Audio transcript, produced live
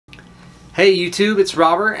Hey YouTube, it's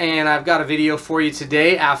Robert and I've got a video for you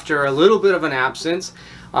today after a little bit of an absence.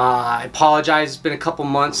 I apologize, it's been a couple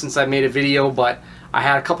months since I made a video, but I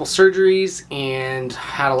had a couple surgeries and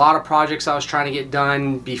had a lot of projects I was trying to get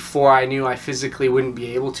done before I knew I physically wouldn't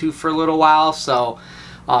be able to for a little while. So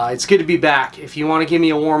it's good to be back. If you want to give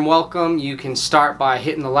me a warm welcome, you can start by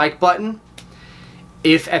hitting the like button.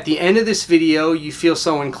 If at the end of this video you feel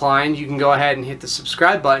so inclined, you can go ahead and hit the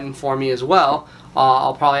subscribe button for me as well.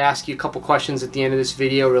 I'll probably ask you a couple questions at the end of this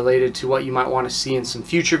video related to what you might want to see in some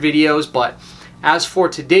future videos. But as for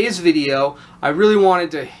today's video, I really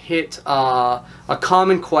wanted to hit a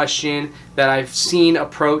common question that I've seen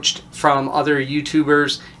approached from other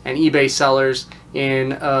YouTubers and eBay sellers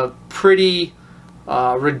in a pretty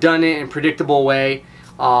redundant and predictable way.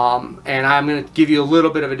 And I'm going to give you a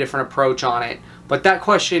little bit of a different approach on it. But that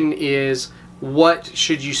question is, what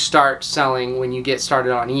should you start selling when you get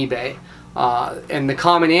started on eBay? And the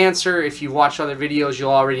common answer, if you've watched other videos,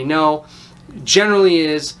 you'll already know, generally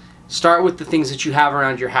is start with the things that you have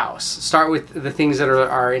around your house. Start with the things that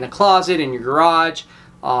are in a closet, in your garage,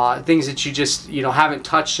 things that you just haven't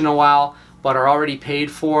touched in a while but are already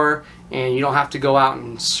paid for, and you don't have to go out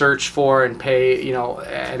and search for and pay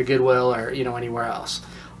at a Goodwill or anywhere else.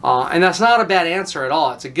 And that's not a bad answer at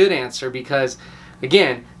all. It's a good answer because,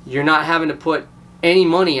 again, you're not having to put any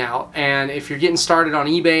money out. And if you're getting started on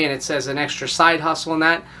eBay and it says an extra side hustle and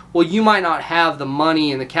that, well, you might not have the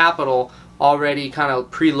money and the capital already kind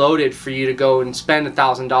of preloaded for you to go and spend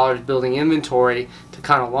 $1,000 building inventory to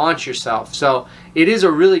kind of launch yourself. So it is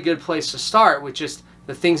a really good place to start with just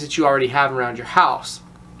the things that you already have around your house.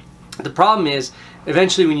 The problem is,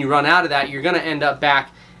 eventually when you run out of that, you're going to end up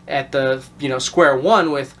back at the square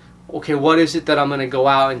one with, okay, what is it that I'm going to go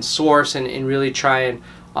out and source and really try and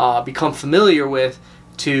become familiar with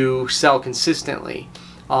to sell consistently.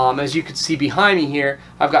 As you can see behind me here,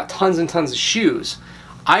 I've got tons and tons of shoes.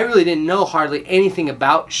 I really didn't know hardly anything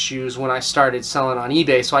about shoes when I started selling on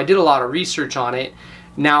eBay, so I did a lot of research on it.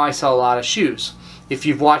 Now I sell a lot of shoes. If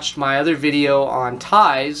you've watched my other video on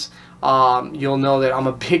ties, you'll know that I'm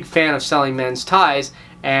a big fan of selling men's ties,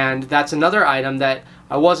 and that's another item that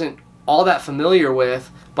I wasn't all that familiar with,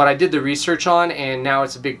 but I did the research on, and now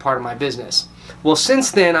it's a big part of my business. Well,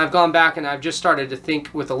 since then, I've gone back and I've just started to think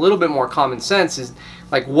with a little bit more common sense, is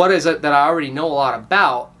like, what is it that I already know a lot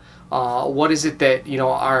about? What is it that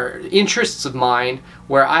are interests of mine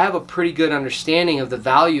where I have a pretty good understanding of the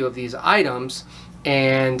value of these items,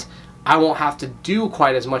 and I won't have to do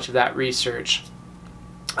quite as much of that research.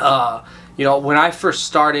 When I first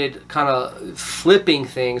started kind of flipping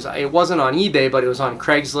things, it wasn't on eBay, but it was on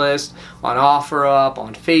Craigslist, on OfferUp,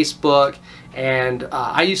 on Facebook, and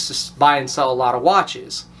I used to buy and sell a lot of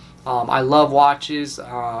watches. I love watches.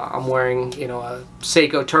 I'm wearing a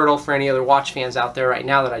Seiko Turtle for any other watch fans out there right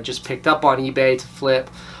now that I just picked up on eBay to flip,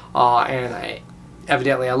 and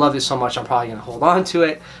evidently I love it so much I'm probably going to hold on to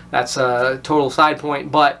it. That's a total side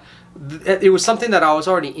point, but it was something that I was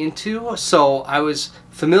already into, so I was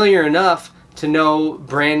familiar enough to know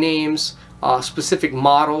brand names, specific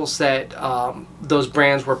models that those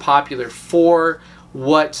brands were popular for,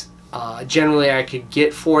 what generally I could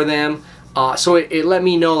get for them. So it let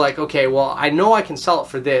me know, like, okay, well, I know I can sell it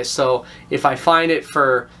for this, so if I find it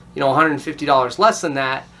for $150 less than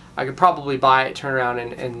that, I could probably buy it, turn around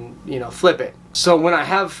and flip it. So when I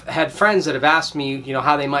have had friends that have asked me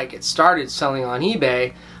how they might get started selling on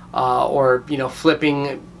eBay, or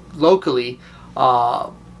flipping locally,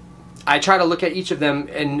 I try to look at each of them,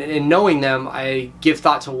 and knowing them, I give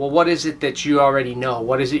thought to, well, what is it that you already know?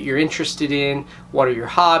 What is it you're interested in? What are your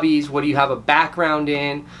hobbies? What do you have a background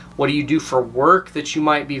in? What do you do for work that you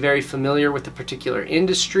might be very familiar with the particular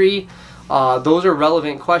industry? Those are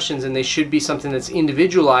relevant questions, and they should be something that's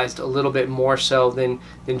individualized a little bit more so than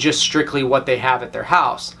just strictly what they have at their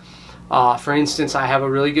house. For instance, I have a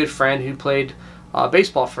really good friend who played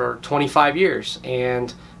baseball for 25 years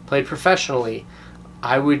and played professionally.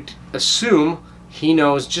 I would assume he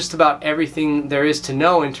knows just about everything there is to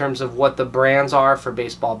know in terms of what the brands are for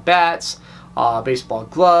baseball bats, baseball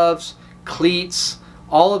gloves, cleats,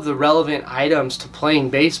 all of the relevant items to playing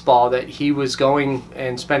baseball that he was going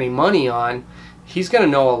and spending money on. He's going to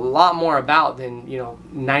know a lot more about than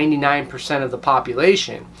 99% of the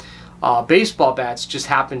population. Baseball bats just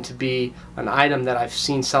happen to be an item that I've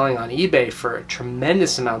seen selling on eBay for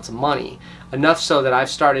tremendous amounts of money. Enough so that I've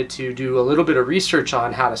started to do a little bit of research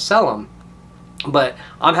on how to sell them. But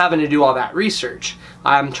I'm having to do all that research.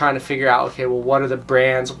 I'm trying to figure out, okay, well, what are the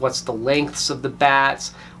brands? What's the lengths of the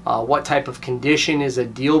bats? What type of condition is a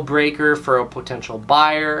deal breaker for a potential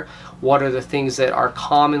buyer? What are the things that are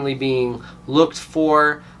commonly being looked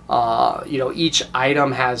for? You know, each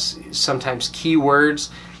item has sometimes keywords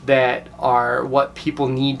that are what people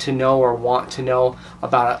need to know or want to know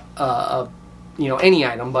about you know, any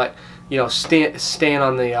item. But you know, staying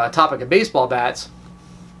on the topic of baseball bats,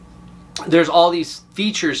 there's all these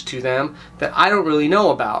features to them that I don't really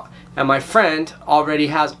know about, and my friend already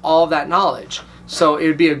has all of that knowledge. So it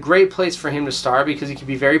would be a great place for him to start because he could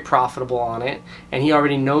be very profitable on it, and he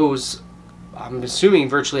already knows, I'm assuming,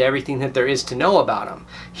 virtually everything that there is to know about him.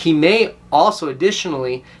 He may also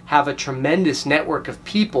additionally have a tremendous network of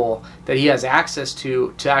people that he has access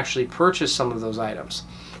to actually purchase some of those items.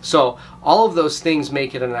 So all of those things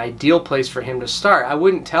make it an ideal place for him to start. I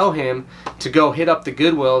wouldn't tell him to go hit up the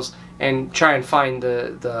Goodwills and try and find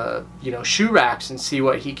the you know, shoe racks and see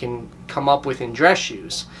what he can come up with in dress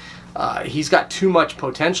shoes. He's got too much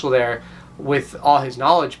potential there with all his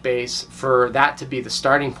knowledge base for that to be the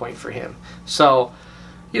starting point for him. So,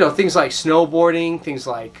 you know, things like snowboarding, things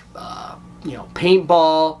like you know,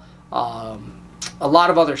 paintball, a lot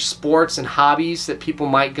of other sports and hobbies that people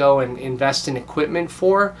might go and invest in equipment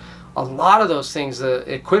for. A lot of those things,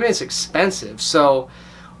 the equipment's expensive. So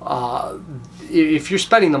if you're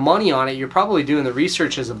spending the money on it, you're probably doing the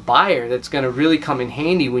research as a buyer that's going to really come in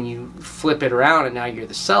handy when you flip it around and now you're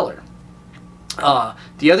the seller.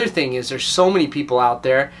 The other thing is there's so many people out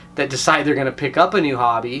there that decide they're going to pick up a new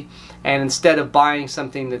hobby, and instead of buying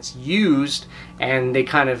something that's used and they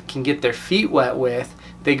kind of can get their feet wet with,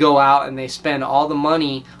 they go out and they spend all the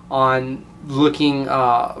money on looking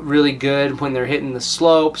really good when they're hitting the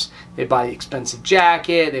slopes. They buy the expensive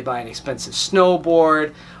jacket, they buy an expensive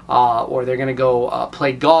snowboard, or they're going to go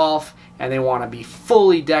play golf and they want to be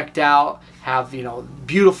fully decked out, have, you know,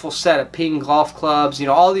 beautiful set of ping golf clubs, you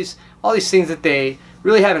know, all these things that they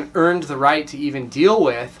really haven't earned the right to even deal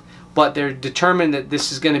with, but they're determined that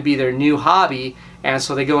this is going to be their new hobby, and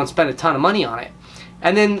so they go and spend a ton of money on it.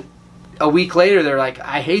 And then a week later they're like,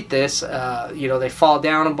 I hate this. You know, they fall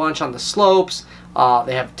down a bunch on the slopes,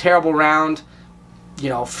 they have a terrible round, you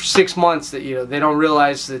know, for 6 months, that, you know, they don't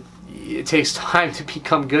realize that it takes time to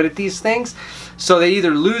become good at these things. So they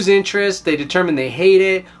either lose interest, they determine they hate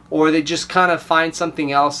it, or they just kind of find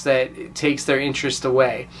something else that takes their interest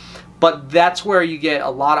away. But that's where you get a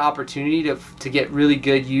lot of opportunity to get really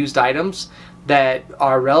good used items that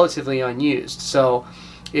are relatively unused. So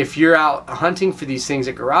if you're out hunting for these things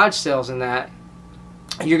at garage sales and that,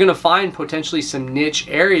 you're going to find potentially some niche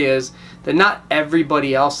areas that not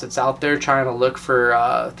everybody else that's out there trying to look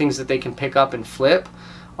for things that they can pick up and flip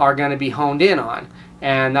are going to be honed in on.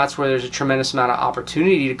 And that's where there's a tremendous amount of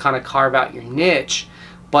opportunity to kind of carve out your niche,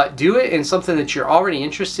 but do it in something that you're already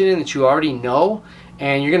interested in, that you already know,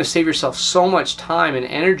 and you're going to save yourself so much time and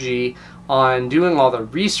energy on doing all the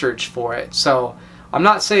research for it. So I'm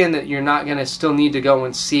not saying that you're not going to still need to go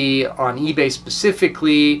and see on eBay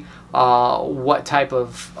specifically what type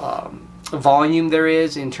of volume there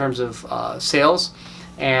is in terms of sales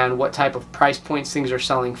and what type of price points things are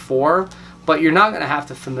selling for, but you're not going to have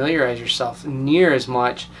to familiarize yourself near as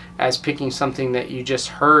much as picking something that you just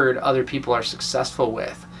heard other people are successful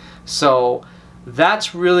with. So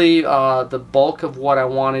that's really the bulk of what I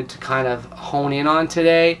wanted to kind of hone in on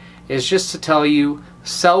today, is just to tell you,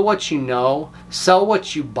 sell what you know, sell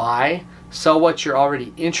what you buy, sell what you're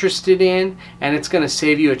already interested in, and it's going to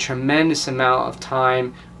save you a tremendous amount of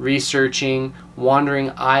time researching, wandering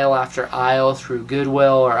aisle after aisle through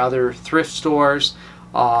Goodwill or other thrift stores.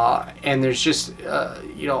 And there's just,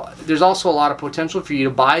 you know, there's also a lot of potential for you to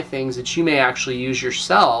buy things that you may actually use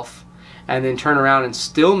yourself and then turn around and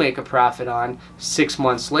still make a profit on 6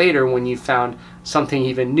 months later when you found something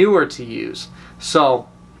even newer to use. So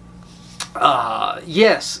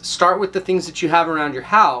yes, start with the things that you have around your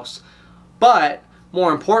house, but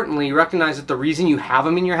more importantly, recognize that the reason you have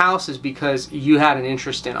them in your house is because you had an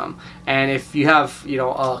interest in them. And if you have, you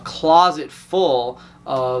know, a closet full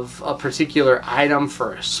of a particular item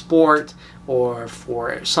for a sport or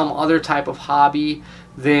for some other type of hobby,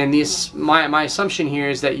 then my assumption here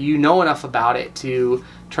is that you know enough about it to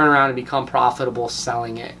turn around and become profitable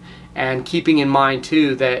selling it. And keeping in mind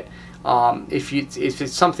too that if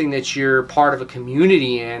it's something that you're part of a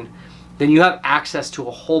community in, then you have access to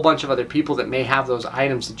a whole bunch of other people that may have those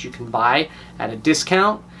items that you can buy at a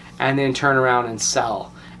discount and then turn around and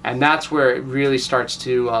sell. And that's where it really starts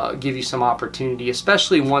to give you some opportunity,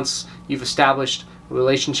 especially once you've established a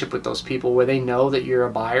relationship with those people where they know that you're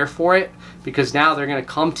a buyer for it, because now they're going to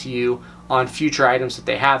come to you on future items that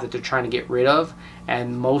they have that they're trying to get rid of.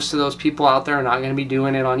 And most of those people out there are not going to be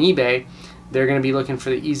doing it on eBay. They're going to be looking for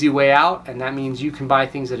the easy way out, and that means you can buy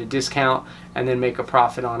things at a discount and then make a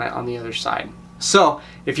profit on it on the other side. So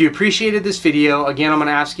if you appreciated this video, again, I'm going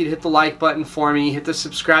to ask you to hit the like button for me, hit the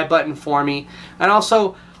subscribe button for me, and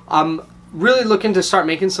also I'm really looking to start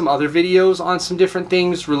making some other videos on some different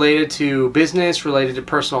things related to business, related to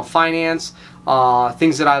personal finance,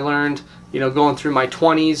 things that I learned, you know, going through my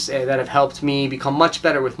 20s that have helped me become much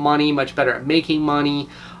better with money, much better at making money,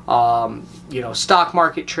 you know, stock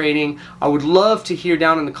market trading. I would love to hear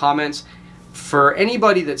down in the comments for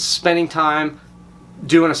anybody that's spending time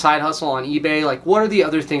doing a side hustle on eBay, like what are the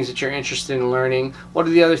other things that you're interested in learning? What are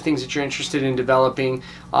the other things that you're interested in developing?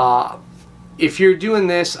 If you're doing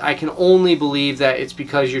this, I can only believe that it's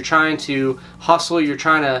because you're trying to hustle, you're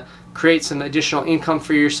trying to create some additional income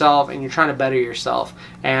for yourself, and you're trying to better yourself.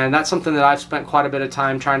 And that's something that I've spent quite a bit of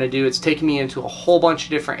time trying to do. It's taken me into a whole bunch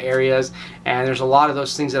of different areas, and there's a lot of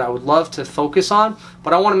those things that I would love to focus on,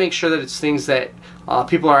 but I want to make sure that it's things that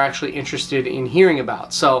people are actually interested in hearing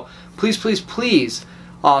about. So please, please, please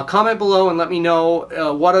comment below and let me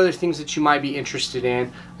know what other things that you might be interested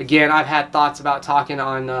in. Again, I've had thoughts about talking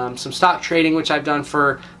on some stock trading, which I've done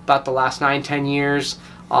for about the last 9-10 years.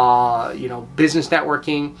 You know, business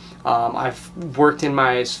networking. I've worked in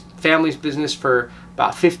my family's business for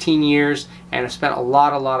about 15 years, and I've spent a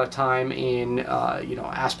lot of time in you know,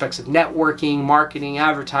 aspects of networking, marketing,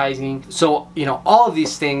 advertising. So, you know, all of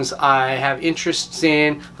these things I have interests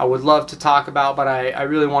in, I would love to talk about, but I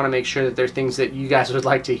really want to make sure that they're things that you guys would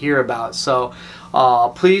like to hear about. So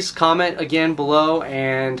please comment again below,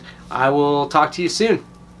 and I will talk to you soon.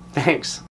 Thanks.